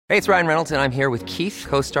Hey, it's Ryan Reynolds, and I'm here with Keith,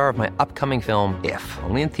 co-star of my upcoming film, If,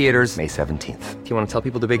 only in theaters May 17th. Do you want to tell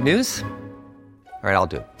people the big news? All right, I'll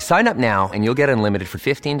do it. Sign up now and you'll get unlimited for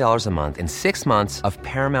 $15 a month and 6 months of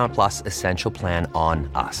Paramount Plus Essential Plan on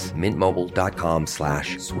us.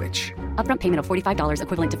 MintMobile.com/switch. Upfront payment of $45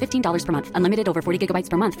 equivalent to $15 per month. Unlimited over 40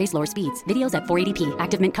 gigabytes per month. Face lower speeds. Videos at 480p.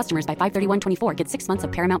 Active Mint customers by 531.24 get 6 months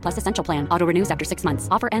of Paramount Plus Essential Plan. Auto renews after 6 months.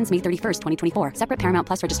 Offer ends May 31st, 2024. Separate Paramount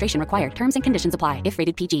Plus registration required. Terms and conditions apply if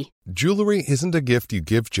rated PG. Jewelry isn't a gift you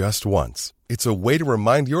give just once. It's a way to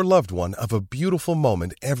remind your loved one of a beautiful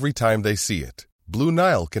moment every time they see it. Blue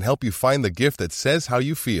Nile can help you find the gift that says how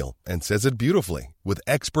you feel and says it beautifully, with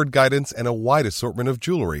expert guidance and a wide assortment of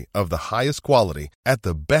jewelry of the highest quality at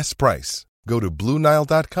the best price. Go to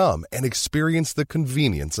BlueNile.com and experience the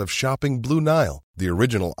convenience of shopping Blue Nile, the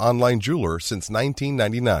original online jeweler since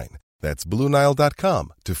 1999. That's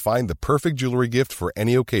BlueNile.com to find the perfect jewelry gift for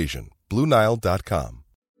any occasion. BlueNile.com.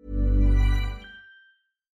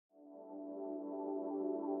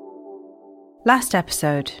 Last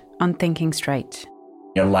episode on Thinking Straight.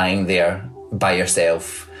 You're lying there by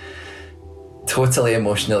yourself, totally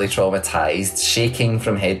emotionally traumatised, shaking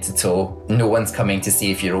from head to toe. No one's coming to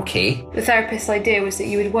see if you're okay. The therapist's idea was that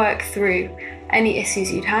you would work through any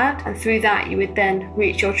issues you'd had, and through that you would then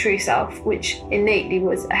reach your true self, which innately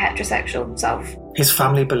was a heterosexual self. His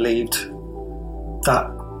family believed that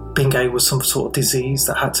being gay was some sort of disease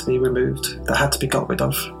that had to be removed, that had to be got rid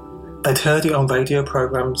of. They'd heard it on radio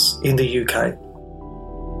programmes in the UK.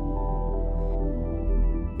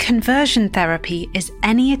 Conversion therapy is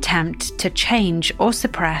any attempt to change or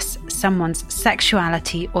suppress someone's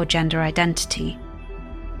sexuality or gender identity.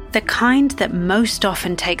 The kind that most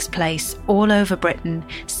often takes place all over Britain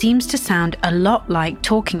seems to sound a lot like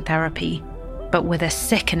talking therapy, but with a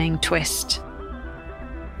sickening twist.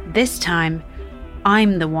 This time,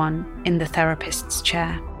 I'm the one in the therapist's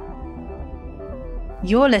chair.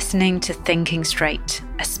 You're listening to Thinking Straight,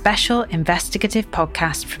 a special investigative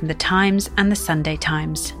podcast from The Times and The Sunday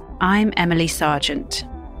Times. I'm Emily Sargent.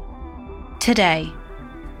 Today,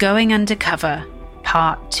 Going Undercover,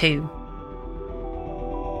 Part 2.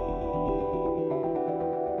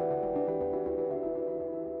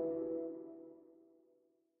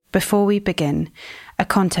 Before we begin, a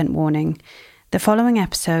content warning. The following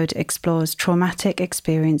episode explores traumatic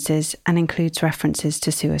experiences and includes references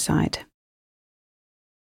to suicide.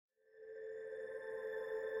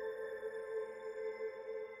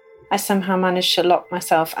 I somehow managed to lock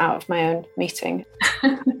myself out of my own meeting.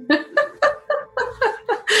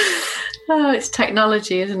 Oh, it's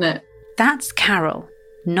technology, isn't it? That's Carol,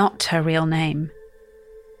 not her real name.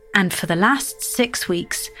 And for the last 6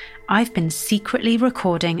 weeks, I've been secretly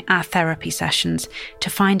recording our therapy sessions to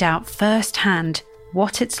find out firsthand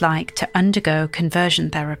what it's like to undergo conversion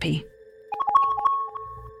therapy.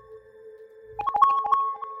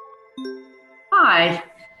 Hi.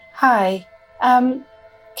 Hi.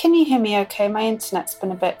 Can you hear me okay? My internet's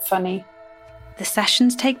been a bit funny. The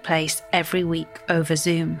sessions take place every week over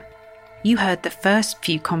Zoom. You heard the first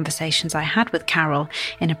few conversations I had with Carol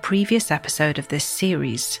in a previous episode of this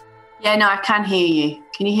series. Yeah, no, I can hear you.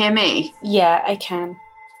 Can you hear me? Yeah, I can.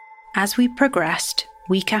 As we progressed,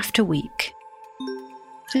 week after week.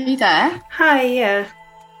 Are you there? Hi, yeah.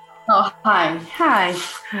 Oh, hi. Hi.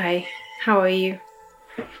 Hi. How are you?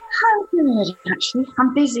 I'm good, actually.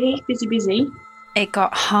 I'm busy. It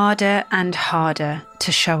got harder and harder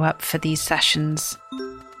to show up for these sessions.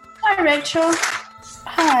 Hi, Rachel.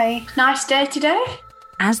 Hi. Nice day today?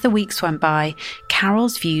 As the weeks went by,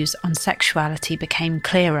 Carol's views on sexuality became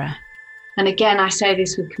clearer. And again, I say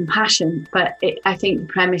this with compassion, but I think the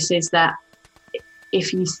premise is that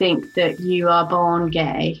if you think that you are born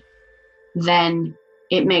gay, then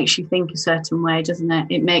it makes you think a certain way, doesn't it?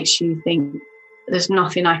 It makes you think, there's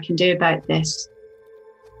nothing I can do about this.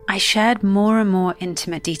 I shared more and more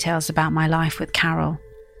intimate details about my life with Carol,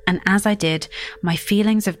 and as I did, my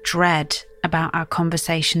feelings of dread about our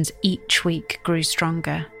conversations each week grew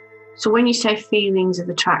stronger. So when you say feelings of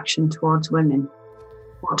attraction towards women,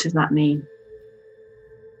 what does that mean?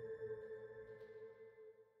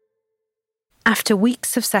 After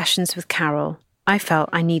weeks of sessions with Carol, I felt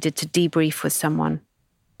I needed to debrief with someone,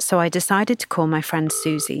 so I decided to call my friend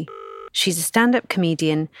Susie. She's a stand-up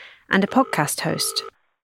comedian and a podcast host.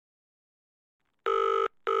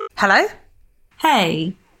 Hello?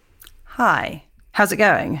 Hey. Hi. How's it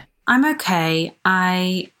going? I'm okay.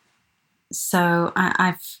 I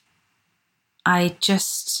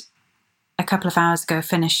just a couple of hours ago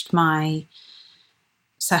finished my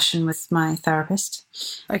session with my therapist.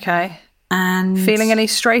 Okay. And feeling any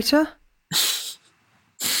straighter?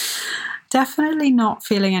 Definitely not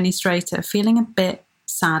feeling any straighter. Feeling a bit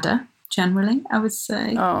sadder, generally, I would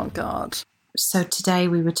say. Oh, God. So today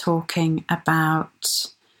we were talking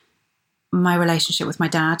about my relationship with my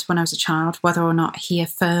dad when I was a child, whether or not he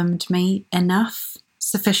affirmed me enough,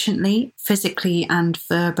 sufficiently, physically and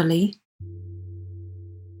verbally.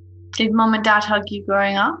 Did mum and dad hug you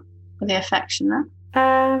growing up? Were they affectionate?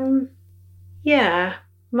 Yeah.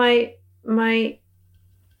 My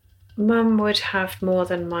mum would have more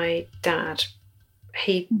than my dad.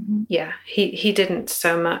 He didn't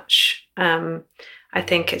so much. I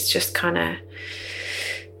think it's just kind of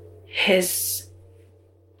his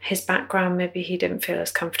background. Maybe he didn't feel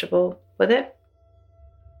as comfortable with it.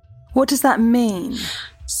 What does that mean?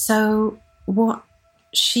 So what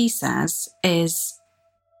she says is,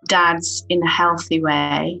 dads, in a healthy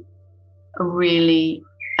way, really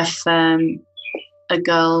affirm a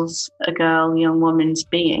young woman's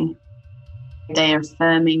being. They are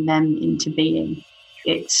affirming them into being.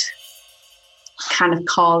 It's kind of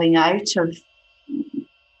calling out of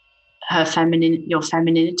your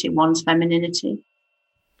femininity, one's femininity.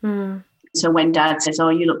 Mm. So when dad says, oh,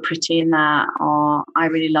 you look pretty in that, or I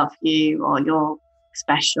really love you, or you're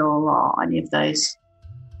special, or any of those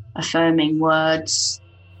affirming words,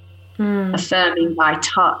 affirming by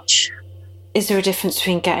touch. Is there a difference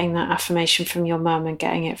between getting that affirmation from your mum and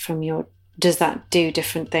getting it from does that do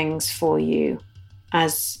different things for you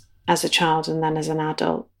as a child and then as an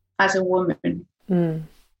adult? As a woman,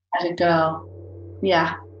 as a girl,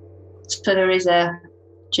 yeah. So there is a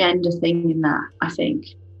gender thing in that, I think,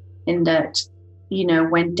 in that,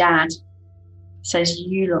 when dad says,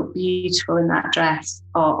 you look beautiful in that dress,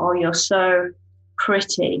 or you're so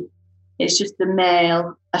pretty, it's just the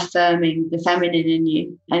male affirming the feminine in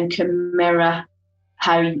you and can mirror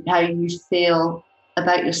how you feel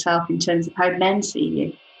about yourself in terms of how men see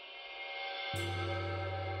you.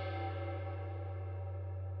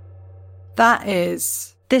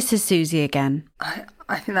 This is Susie again.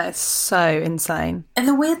 I think that is so insane. And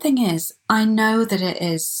the weird thing is, I know that it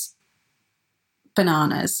is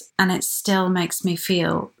bananas and it still makes me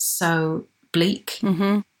feel so bleak.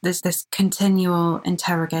 Mm-hmm. There's this continual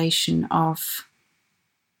interrogation of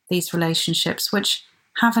these relationships, which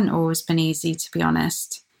haven't always been easy, to be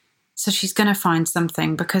honest. So she's going to find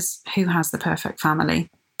something, because who has the perfect family?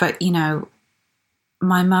 But,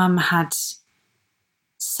 my mum had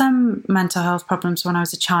some mental health problems when I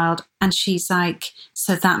was a child, and she's like,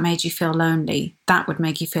 so that made you feel lonely. That would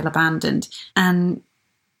make you feel abandoned. And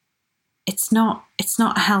it's not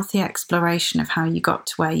a healthy exploration of how you got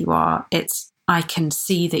to where you are. It's, I can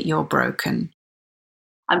see that you're broken.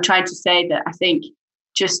 I'm trying to say that I think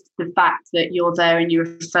just the fact that you're there and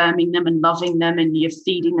you're affirming them and loving them and you're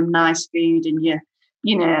feeding them nice food and you're,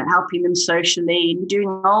 helping them socially and doing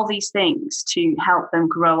all these things to help them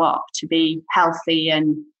grow up to be healthy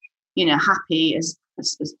and, happy as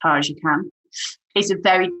far as you can, is a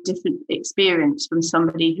very different experience from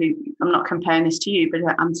somebody who, I'm not comparing this to you, but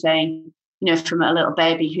I'm saying, from a little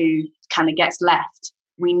baby who kind of gets left.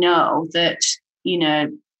 We know that,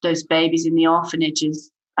 those babies in the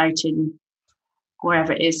orphanages out in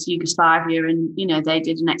wherever it is, Yugoslavia, and, they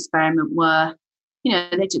did an experiment where,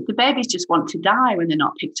 the babies just want to die when they're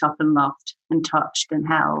not picked up and loved and touched and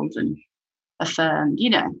held and affirmed,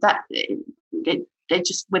 that they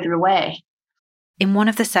just wither away. In one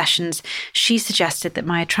of the sessions, she suggested that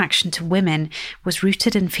my attraction to women was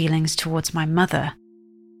rooted in feelings towards my mother.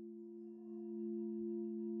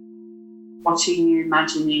 What are you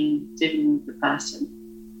imagining doing with the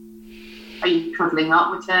person? Are you cuddling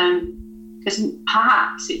up with them? Because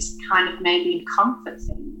perhaps it's kind of maybe a comfort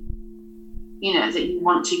thing, that you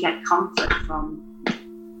want to get comfort from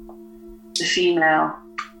the female,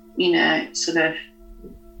 sort of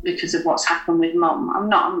because of what's happened with mum. I'm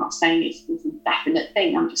not saying it's a definite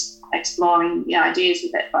thing. I'm just exploring the ideas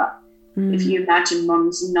of it. But if you imagine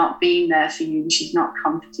mum's not being there for you and she's not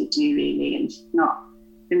comforted you really and she's not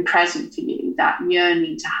been present for you, that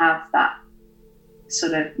yearning to have that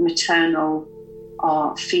sort of maternal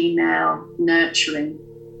or female nurturing,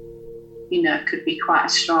 could be quite a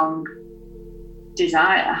strong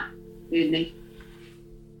desire, really.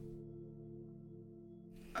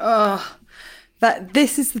 Oh,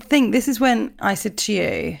 this is the thing. This is when I said to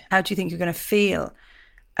you, how do you think you're going to feel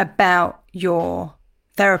about your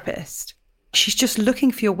therapist? She's just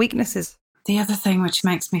looking for your weaknesses. The other thing which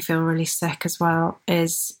makes me feel really sick as well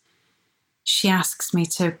is she asks me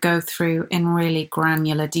to go through in really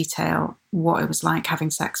granular detail what it was like having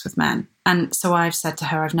sex with men. And so I've said to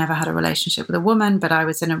her, I've never had a relationship with a woman, but I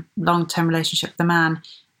was in a long-term relationship with a man,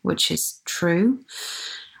 which is true.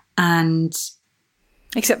 And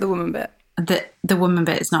except the woman bit. the woman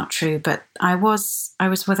bit is not true, but I was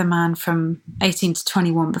with a man from 18 to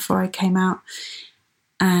 21 before I came out,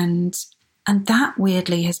 and that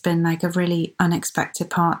weirdly has been like a really unexpected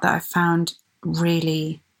part that I found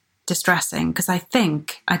really distressing, because I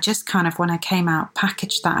think I just kind of, when I came out,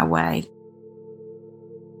 packaged that away.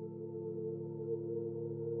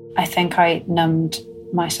 I think I numbed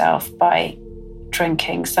myself by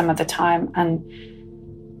drinking some of the time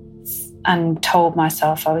and told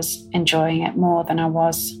myself I was enjoying it more than I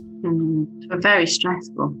was. So very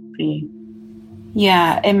stressful for you.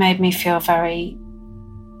 Yeah, it made me feel very...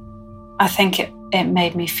 I think it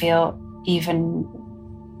made me feel even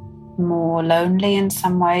more lonely in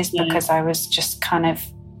some ways, because I was just kind of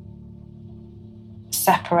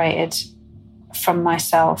separated from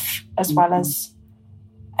myself as well as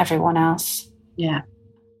everyone else. Yeah.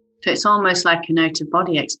 So it's almost like an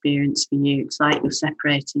out-of-body experience for you. It's like you're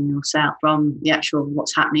separating yourself from the actual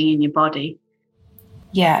what's happening in your body.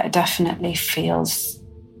 Yeah, it definitely feels...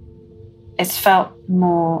 It's felt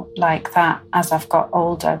more like that as I've got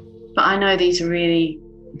older. But I know these are really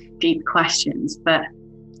deep questions, but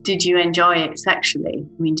did you enjoy it sexually?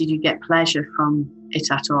 I mean, did you get pleasure from it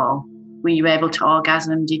at all? Were you able to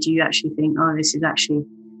orgasm? Did you actually think, oh, this is actually...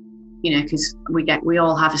 You know, because we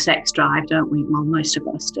all have a sex drive, don't we? Well, most of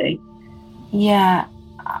us do. Yeah,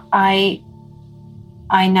 I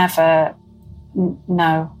never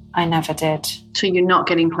did. So you're not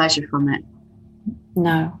getting pleasure from it?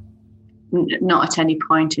 No. Not at any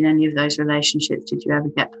point in any of those relationships did you ever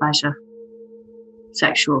get pleasure,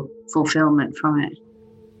 sexual fulfillment from it?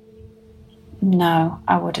 No,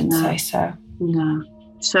 I wouldn't say so. No.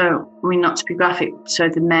 So, I mean, not to be graphic, so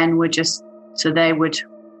the men were just, so they would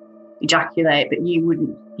ejaculate, but you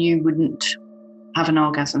wouldn't have an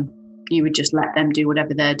orgasm. You would just let them do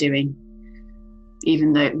whatever they're doing,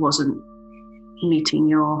 even though it wasn't meeting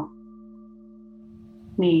your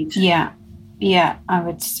needs. Yeah, I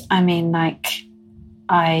would. I mean, like,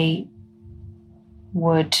 I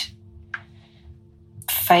would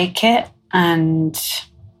fake it, and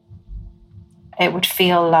it would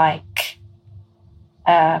feel like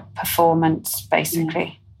a performance, basically.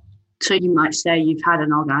 Yeah. So you might say you've had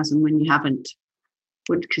an orgasm when you haven't,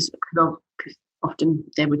 because often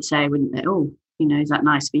they would say, wouldn't they, oh, you know, is that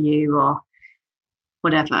nice for you or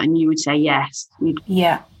whatever? And you would say yes.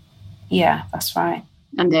 Yeah, that's right.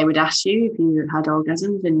 And they would ask you if you had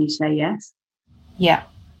orgasms and you say yes? Yeah.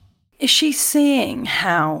 Is she seeing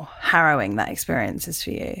how harrowing that experience is for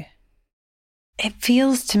you? It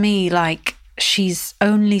feels to me like she's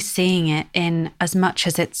only seeing it in as much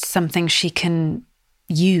as it's something she can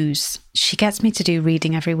use. She gets me to do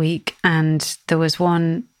reading every week, and there was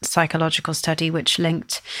one psychological study which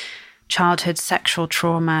linked childhood sexual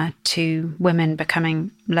trauma to women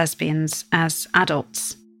becoming lesbians as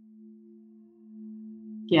adults.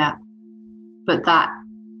 Yeah, but that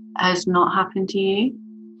has not happened to you?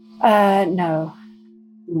 No.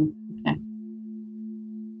 Okay.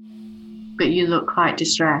 But you look quite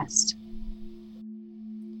distressed.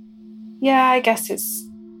 Yeah, I guess it's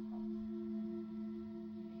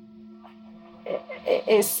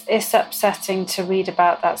upsetting to read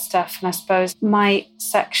about that stuff, and I suppose my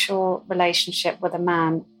sexual relationship with a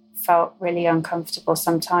man felt really uncomfortable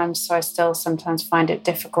sometimes, so I still sometimes find it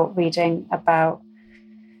difficult reading about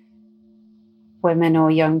women or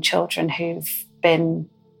young children who've been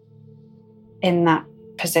in that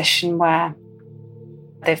position where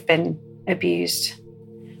they've been abused.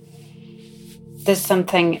 There's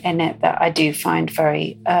something in it that I do find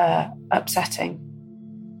very upsetting.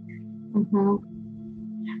 Mm-hmm.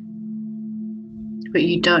 But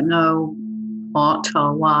you don't know what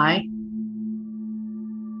or why.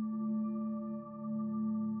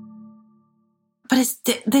 But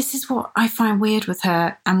this is what I find weird with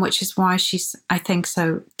her, and which is why she's, I think,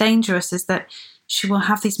 so dangerous, is that she will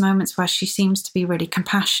have these moments where she seems to be really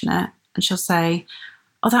compassionate, and she'll say,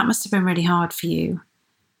 oh, that must have been really hard for you.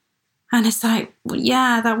 And it's like, well,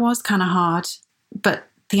 yeah, that was kind of hard. But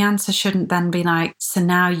the answer shouldn't then be like, so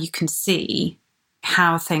now you can see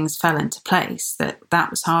how things fell into place, that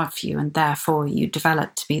was hard for you and therefore you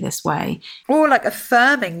developed to be this way. Or like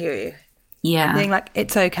affirming you. Yeah. Being like,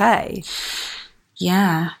 it's okay.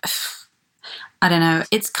 Yeah. I don't know.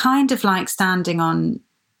 It's kind of like standing on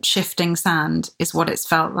shifting sand is what it's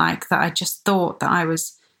felt like, that I just thought that I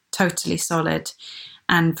was totally solid,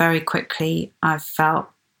 and very quickly I felt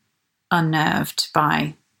unnerved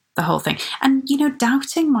by the whole thing. And, you know,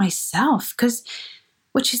 doubting myself,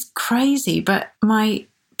 which is crazy, but my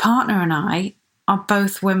partner and I are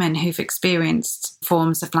both women who've experienced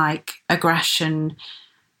forms of like aggression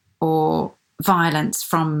or violence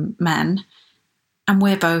from men. And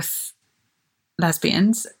we're both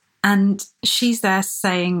lesbians. And she's there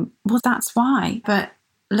saying, well, that's why. But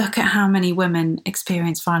look at how many women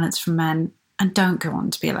experience violence from men and don't go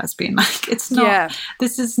on to be a lesbian. Like, it's not,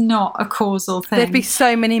 this is not a causal thing. There'd be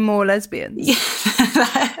so many more lesbians.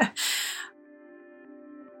 Yeah.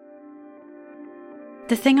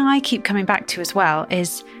 The thing I keep coming back to as well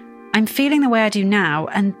is I'm feeling the way I do now,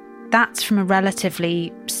 and that's from a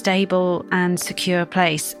relatively stable and secure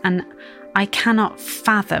place. And I cannot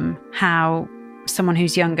fathom how someone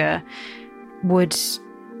who's younger would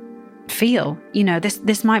feel. You know,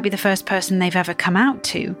 this might be the first person they've ever come out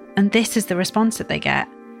to, and this is the response that they get.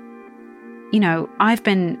 You know, I've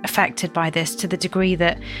been affected by this to the degree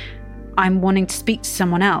that I'm wanting to speak to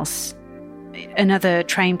someone else, another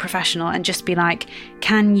trained professional, and just be like,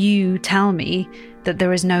 can you tell me that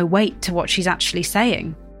there is no weight to what she's actually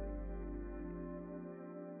saying?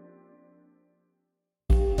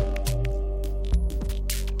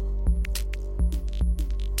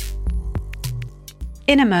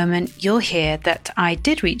 In a moment, you'll hear that I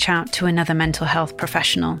did reach out to another mental health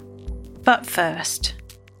professional. But first...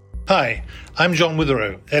 Hi, I'm John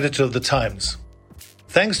Witherow, editor of The Times.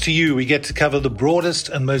 Thanks to you, we get to cover the broadest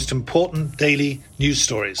and most important daily news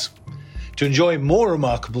stories. To enjoy more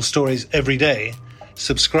remarkable stories every day,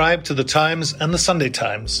 subscribe to The Times and The Sunday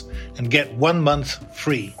Times and get 1 month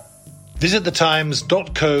free. Visit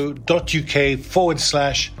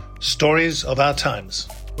thetimes.co.uk/stories of our times.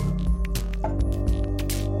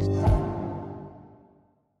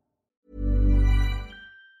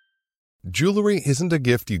 Jewelry isn't a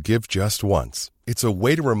gift you give just once. It's a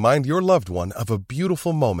way to remind your loved one of a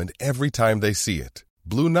beautiful moment every time they see it.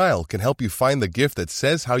 Blue Nile can help you find the gift that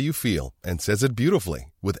says how you feel and says it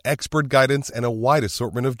beautifully, with expert guidance and a wide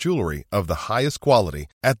assortment of jewelry of the highest quality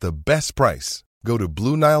at the best price. Go to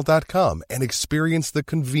BlueNile.com and experience the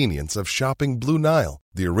convenience of shopping Blue Nile,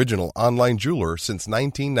 the original online jeweler since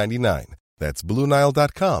 1999. That's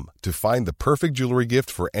BlueNile.com to find the perfect jewelry gift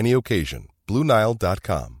for any occasion.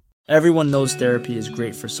 BlueNile.com. Everyone knows therapy is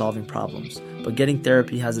great for solving problems, but getting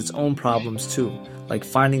therapy has its own problems too, like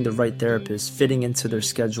finding the right therapist, fitting into their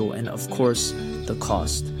schedule, and of course, the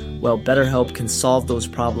cost. Well, BetterHelp can solve those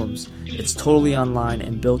problems. It's totally online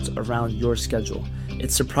and built around your schedule.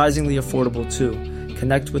 It's surprisingly affordable too.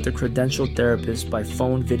 Connect with a credentialed therapist by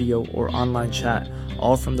phone, video, or online chat,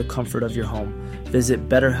 all from the comfort of your home. Visit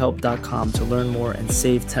BetterHelp.com to learn more and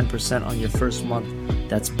save 10% on your first month.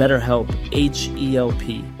 That's BetterHelp,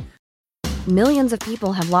 H-E-L-P. Millions of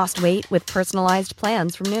people have lost weight with personalized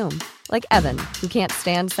plans from Noom. Like Evan, who can't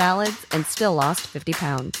stand salads and still lost 50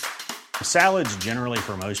 pounds. Salads generally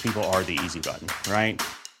for most people are the easy button, right?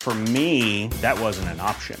 For me, that wasn't an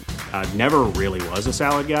option. I never really was a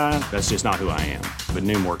salad guy. That's just not who I am. But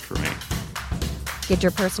Noom worked for me. Get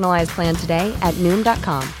your personalized plan today at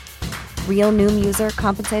Noom.com. Real Noom user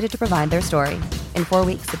compensated to provide their story. In 4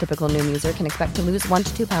 weeks, the typical Noom user can expect to lose 1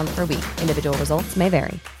 to 2 pounds per week. Individual results may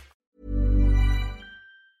vary.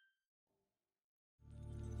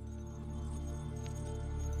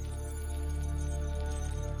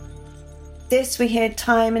 This we hear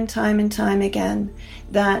time and time and time again,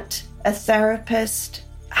 that a therapist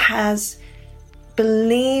has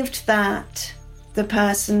believed that the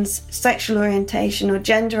person's sexual orientation or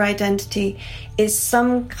gender identity is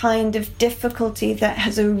some kind of difficulty that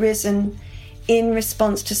has arisen in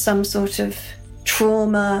response to some sort of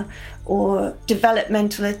trauma or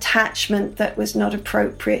developmental attachment that was not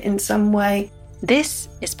appropriate in some way. This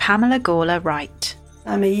is Pamela Gawler-Wright.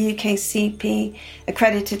 I'm a UKCP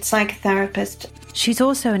accredited psychotherapist. She's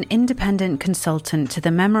also an independent consultant to the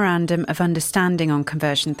Memorandum of Understanding on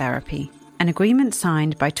Conversion Therapy, an agreement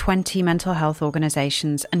signed by 20 mental health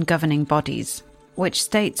organisations and governing bodies, which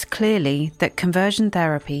states clearly that conversion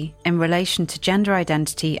therapy in relation to gender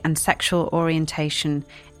identity and sexual orientation,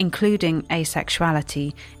 including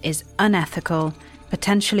asexuality, is unethical,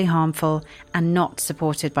 potentially harmful, and not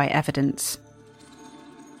supported by evidence.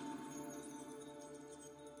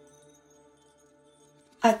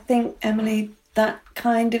 I think, Emily, that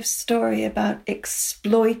kind of story about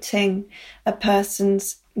exploiting a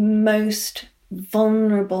person's most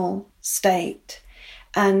vulnerable state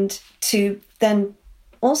and to then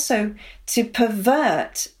also to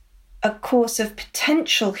pervert a course of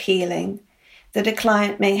potential healing that a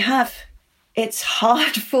client may have. It's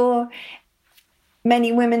hard for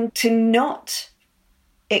many women to not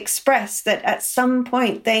express that at some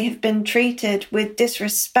point they have been treated with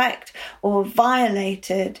disrespect or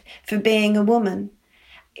violated for being a woman.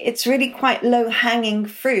 It's really quite low-hanging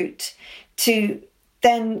fruit to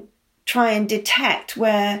then try and detect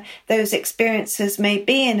where those experiences may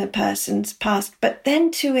be in a person's past, but then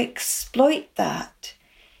to exploit that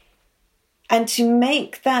and to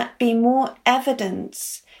make that be more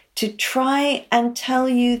evidence, to try and tell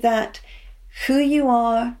you that who you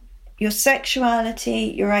are, your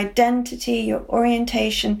sexuality, your identity, your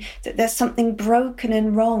orientation, that there's something broken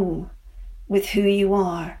and wrong with who you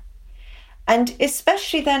are. And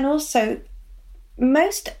especially then also,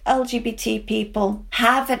 most LGBT people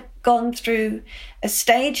have gone through a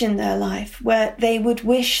stage in their life where they would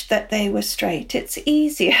wish that they were straight. It's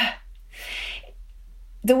easier.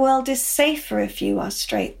 The world is safer if you are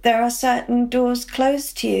straight. There are certain doors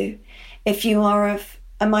closed to you if you are of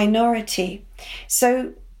a minority.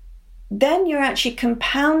 So then you're actually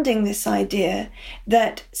compounding this idea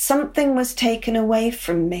that something was taken away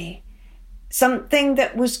from me. Something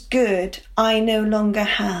that was good, I no longer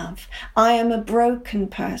have. I am a broken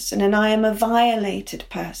person and I am a violated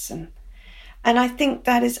person. And I think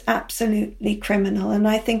that is absolutely criminal. And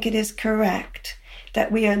I think it is correct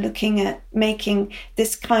that we are looking at making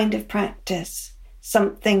this kind of practice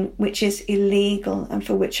something which is illegal and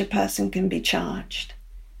for which a person can be charged.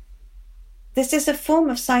 This is a form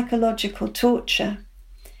of psychological torture.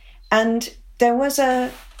 And there was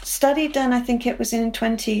a study done, I think it was in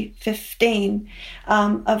 2015,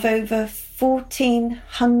 of over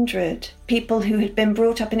 1,400 people who had been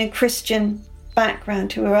brought up in a Christian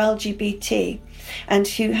background, who were LGBT, and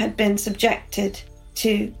who had been subjected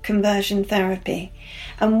to conversion therapy.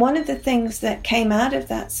 And one of the things that came out of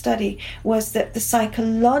that study was that the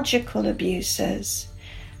psychological abusers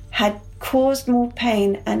had caused more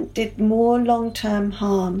pain and did more long-term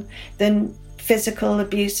harm than physical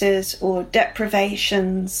abuses or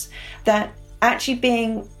deprivations, that actually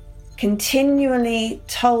being continually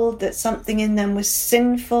told that something in them was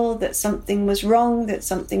sinful, that something was wrong, that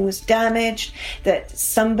something was damaged, that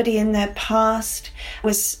somebody in their past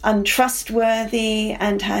was untrustworthy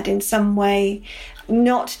and had in some way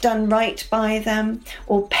not done right by them,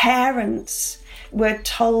 or parents were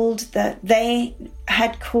told that they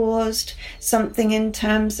had caused something in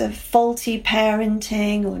terms of faulty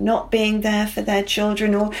parenting or not being there for their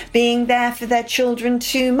children or being there for their children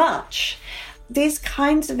too much. These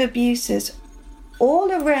kinds of abuses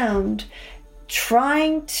all around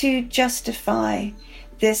trying to justify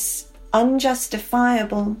this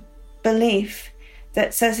unjustifiable belief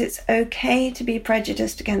that says it's okay to be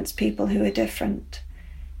prejudiced against people who are different.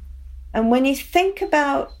 And when you think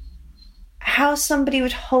about how somebody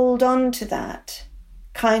would hold on to that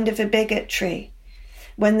kind of a bigotry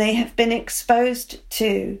when they have been exposed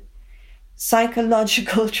to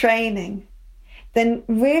psychological training, then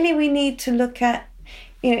really we need to look at,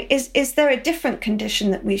 is there a different condition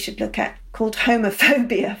that we should look at called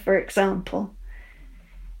homophobia, for example?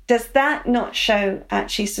 Does that not show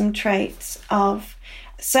actually some traits of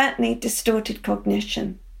certainly distorted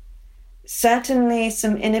cognition? Certainly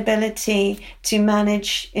some inability to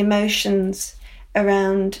manage emotions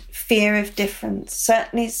around fear of difference.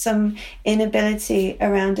 Certainly some inability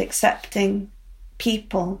around accepting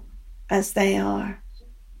people as they are.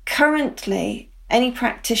 Currently, any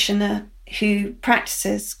practitioner who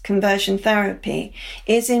practices conversion therapy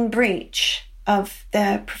is in breach of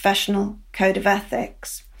their professional code of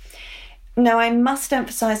ethics. Now, I must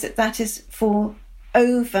emphasize that that is for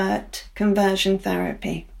overt conversion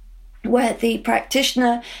therapy, where the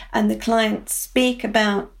practitioner and the client speak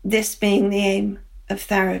about this being the aim of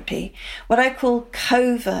therapy. What I call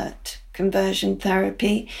covert conversion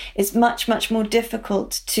therapy is much, much more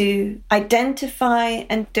difficult to identify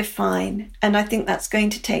and define. And I think that's going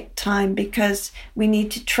to take time because we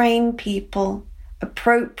need to train people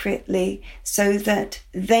appropriately so that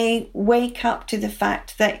they wake up to the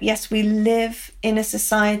fact that, yes, we live in a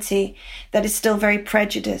society that is still very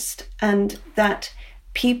prejudiced and that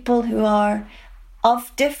people who are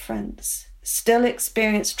of difference still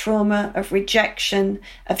experience trauma of rejection,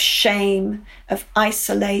 of shame, of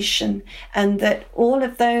isolation, and that all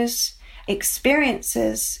of those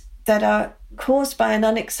experiences that are caused by an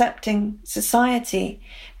unaccepting society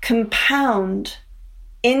compound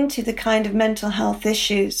into the kind of mental health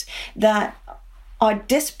issues that are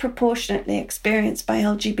disproportionately experienced by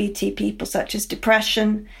LGBT people, such as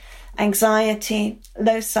depression, anxiety,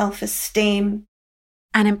 low self-esteem.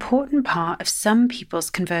 An important part of some people's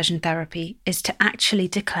conversion therapy is to actually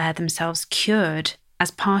declare themselves cured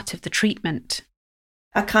as part of the treatment.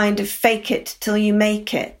 A kind of fake it till you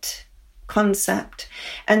make it concept.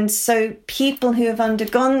 And so people who have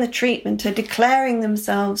undergone the treatment are declaring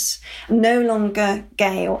themselves no longer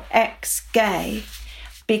gay or ex-gay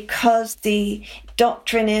because the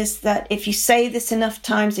doctrine is that if you say this enough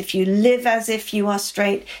times, if you live as if you are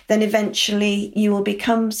straight, then eventually you will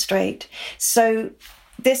become straight. So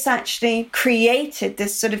this actually created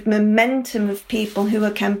this sort of momentum of people who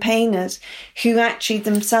were campaigners, who actually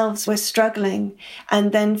themselves were struggling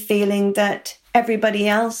and then feeling that everybody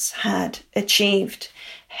else had achieved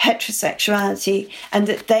heterosexuality and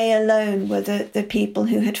that they alone were the people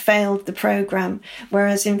who had failed the programme.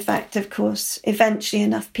 Whereas in fact, of course, eventually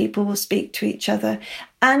enough people will speak to each other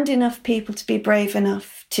and enough people to be brave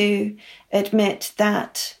enough to admit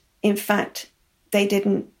that, in fact, they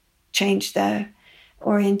didn't change their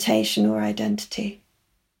orientation or identity.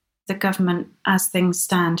 The government, as things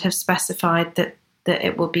stand, have specified that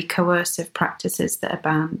it will be coercive practices that are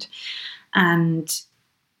banned. And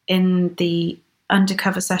in the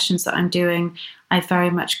undercover sessions that I'm doing, I've very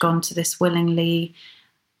much gone to this willingly.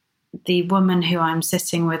 The woman who I'm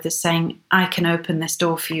sitting with is saying, I can open this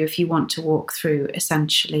door for you if you want to walk through,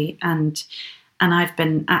 essentially. And I've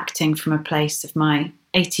been acting from a place of my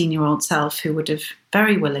 18-year-old self who would have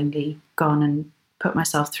very willingly gone and put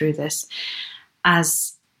myself through this.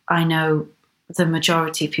 As I know the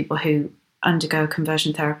majority of people who undergo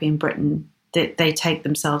conversion therapy in Britain, they take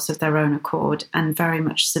themselves of their own accord and very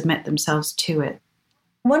much submit themselves to it.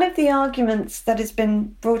 One of the arguments that has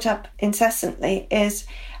been brought up incessantly is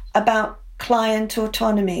about client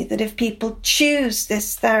autonomy, that if people choose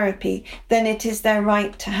this therapy, then it is their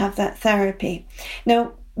right to have that therapy.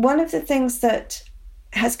 Now, one of the things that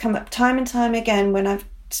has come up time and time again when I've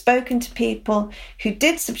spoken to people who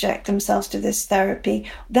did subject themselves to this therapy,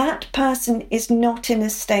 that person is not in a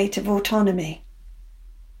state of autonomy.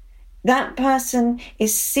 That person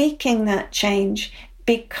is seeking that change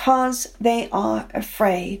because they are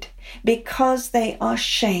afraid, because they are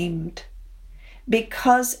shamed,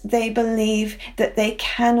 because they believe that they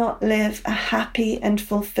cannot live a happy and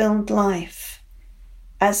fulfilled life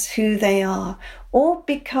as who they are, or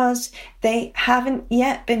because they haven't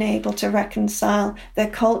yet been able to reconcile their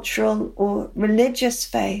cultural or religious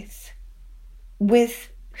faith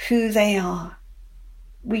with who they are.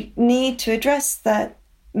 We need to address that.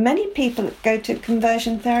 Many people go to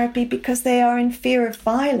conversion therapy because they are in fear of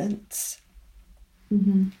violence.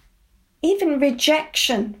 Mm-hmm. Even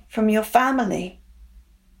rejection from your family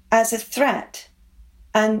as a threat.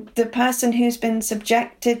 And the person who's been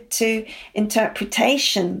subjected to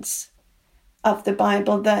interpretations of the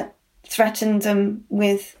Bible that threaten them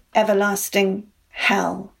with everlasting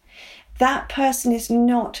hell. That person is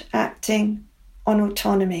not acting on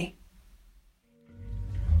autonomy.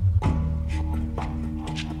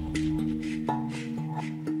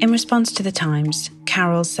 In response to The Times,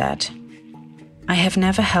 Carol said, I have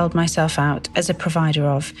never held myself out as a provider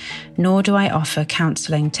of, nor do I offer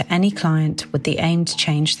counselling to any client with the aim to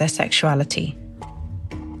change their sexuality.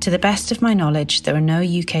 To the best of my knowledge, there are no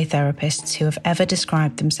UK therapists who have ever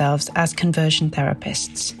described themselves as conversion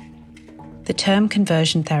therapists. The term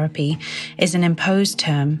conversion therapy is an imposed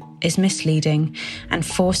term, is misleading, and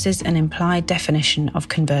forces an implied definition of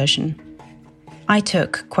conversion. I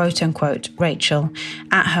took, quote-unquote, Rachel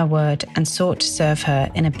at her word and sought to serve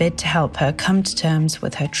her in a bid to help her come to terms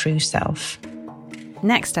with her true self.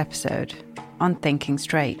 Next episode on Thinking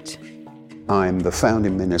Straight. I'm the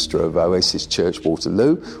founding minister of Oasis Church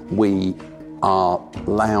Waterloo. We are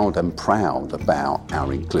loud and proud about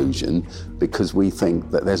our inclusion because we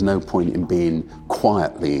think that there's no point in being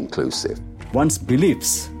quietly inclusive. One's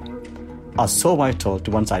beliefs are so vital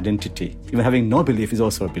to one's identity. Even having no belief is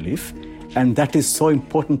also a belief. And that is so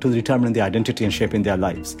important to determine their identity and shaping their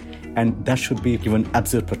lives. And that should be given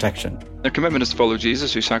absolute protection. Their commitment is to follow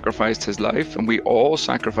Jesus, who sacrificed his life, and we all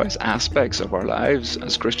sacrifice aspects of our lives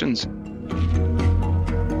as Christians.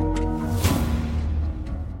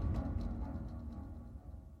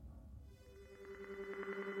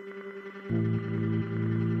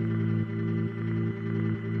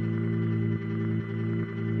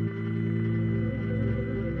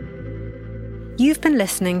 You've been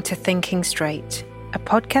listening to Thinking Straight, a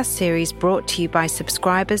podcast series brought to you by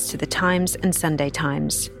subscribers to The Times and Sunday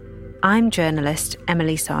Times. I'm journalist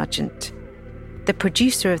Emily Sargent. The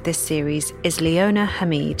producer of this series is Leona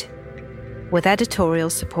Hamid, with editorial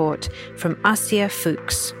support from Asya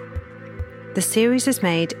Fuchs. The series is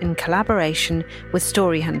made in collaboration with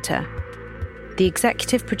Story Hunter. The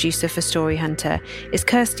executive producer for Story Hunter is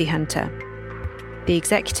Kirsty Hunter. The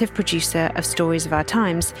executive producer of Stories of Our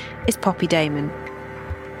Times is Poppy Damon.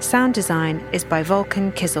 Sound design is by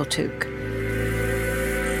Volkan Kiziltuk.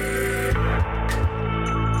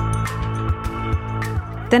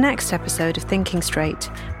 The next episode of Thinking Straight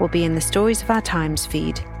will be in the Stories of Our Times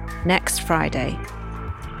feed next Friday.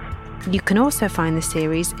 You can also find the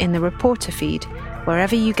series in the Reporter feed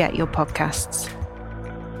wherever you get your podcasts.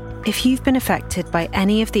 If you've been affected by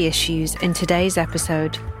any of the issues in today's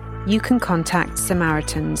episode, you can contact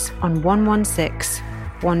Samaritans on 116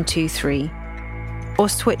 123 or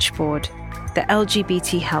Switchboard, the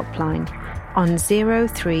LGBT helpline, on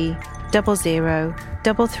 0300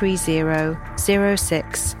 330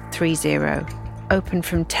 0630, open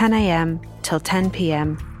from 10 a.m. till 10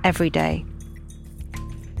 p.m. every day.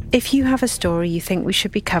 If you have a story you think we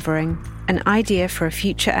should be covering, an idea for a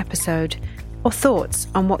future episode, or thoughts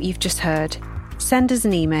on what you've just heard, send us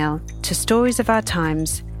an email to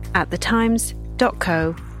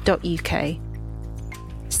storiesofourtimes@thetimes.co.uk.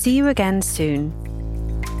 See you again soon.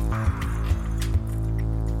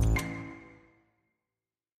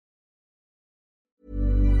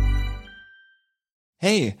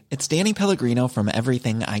 Hey, it's Danny Pellegrino from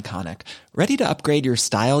Everything Iconic. Ready to upgrade your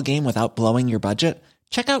style game without blowing your budget?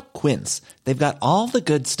 Check out Quince. They've got all the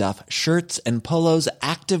good stuff, shirts and polos,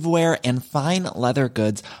 activewear, and fine leather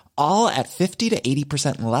goods, all at 50 to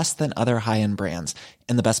 80% less than other high-end brands.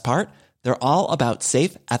 And the best part? They're all about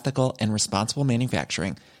safe, ethical, and responsible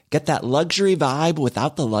manufacturing. Get that luxury vibe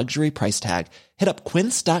without the luxury price tag. Hit up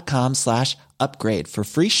quince.com/upgrade for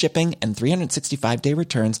free shipping and 365-day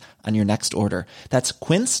returns on your next order. That's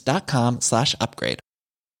quince.com/upgrade.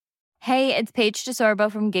 Hey, it's Paige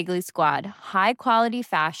DeSorbo from Giggly Squad. High quality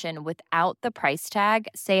fashion without the price tag.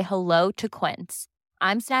 Say hello to Quince.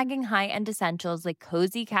 I'm snagging high-end essentials like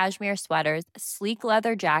cozy cashmere sweaters, sleek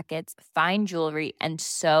leather jackets, fine jewelry, and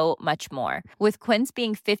so much more. With Quince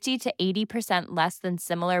being 50 to 80% less than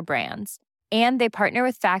similar brands. And they partner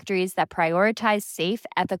with factories that prioritize safe,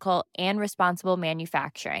 ethical, and responsible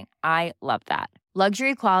manufacturing. I love that.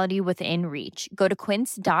 Luxury quality within reach. Go to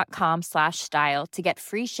quince.com/style to get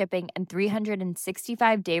free shipping and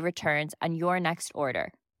 365-day returns on your next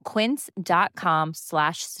order.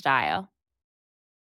 Quince.com/style.